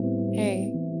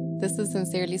This is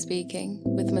Sincerely Speaking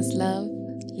with Miss Love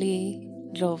Lee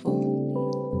Ndlovu.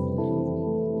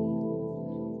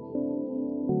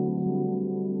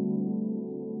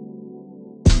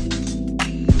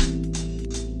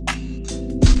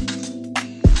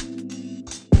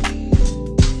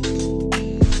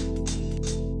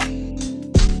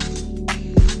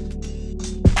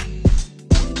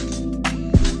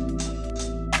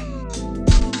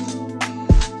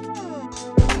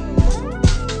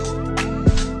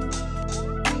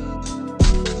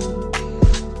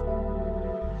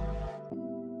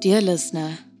 Dear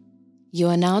listener, you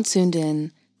are now tuned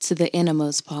in to the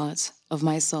innermost part of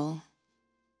my soul,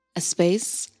 a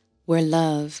space where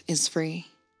love is free.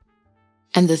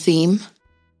 And the theme,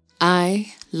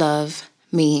 I love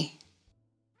me.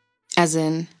 As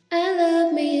in, I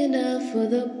love me enough for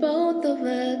the both of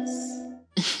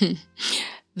us.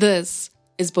 This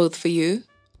is both for you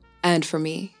and for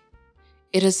me.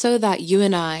 It is so that you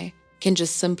and I can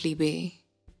just simply be.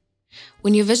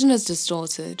 When your vision is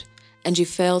distorted, and you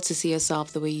fail to see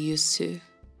yourself the way you used to.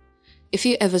 If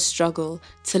you ever struggle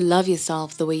to love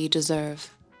yourself the way you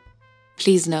deserve,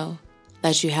 please know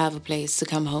that you have a place to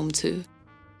come home to.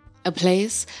 A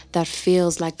place that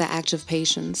feels like the act of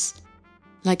patience,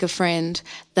 like a friend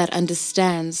that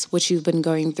understands what you've been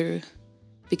going through,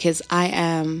 because I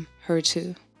am her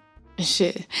too.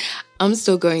 Shit, I'm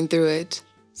still going through it.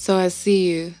 So I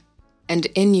see you, and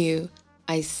in you,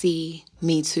 I see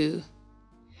me too.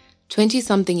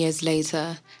 20-something years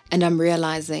later, and I'm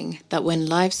realizing that when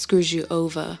life screws you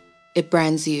over, it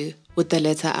brands you with the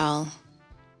letter L.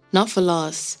 Not for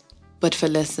loss, but for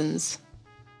lessons.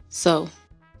 So,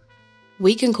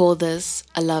 we can call this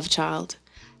a love child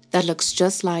that looks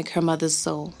just like her mother's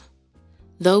soul.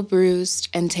 Though bruised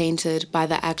and tainted by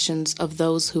the actions of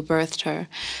those who birthed her,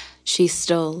 she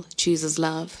still chooses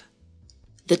love.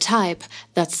 The type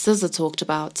that SZA talked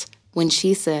about when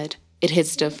she said it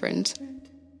hits different.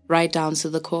 Right down to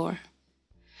the core.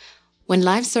 When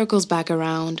life circles back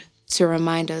around to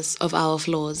remind us of our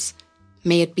flaws,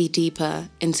 may it be deeper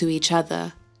into each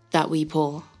other that we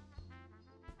pour.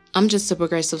 I'm just a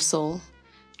progressive soul,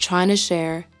 trying to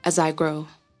share as I grow.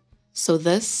 So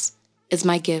this is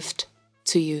my gift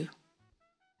to you.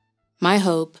 My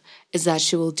hope is that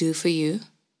she will do for you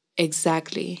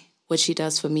exactly what she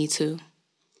does for me too.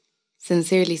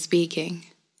 Sincerely speaking,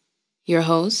 your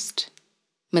host,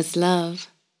 Miss Love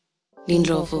Lee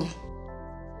Ndlovu.